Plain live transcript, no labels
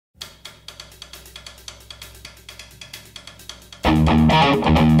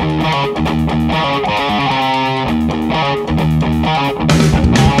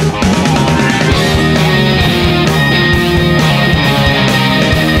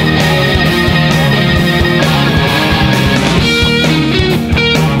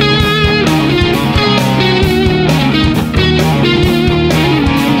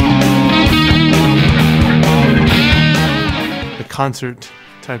Concert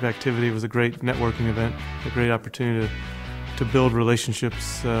type activity was a great networking event, a great opportunity to build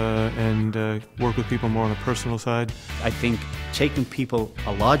relationships and work with people more on a personal side. I think taking people,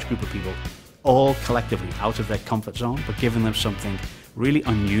 a large group of people, all collectively out of their comfort zone, but giving them something really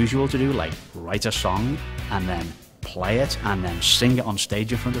unusual to do, like write a song and then play it and then sing it on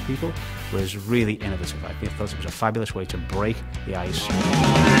stage in front of people, was really innovative. I thought it was a fabulous way to break the ice.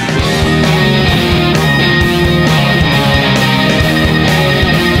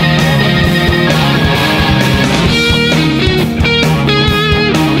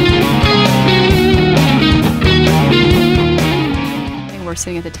 We're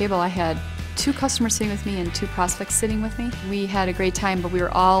sitting at the table. I had 2 customers sitting with me and 2 prospects sitting with me. We had a great time, but we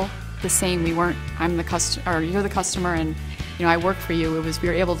were all the same. We weren't, I'm the customer, or you're the customer, and I work for you. It was, we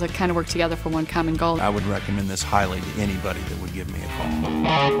were able to kind of work together for one common goal. I would recommend this highly to anybody that would give me a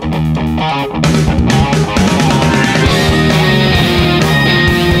call.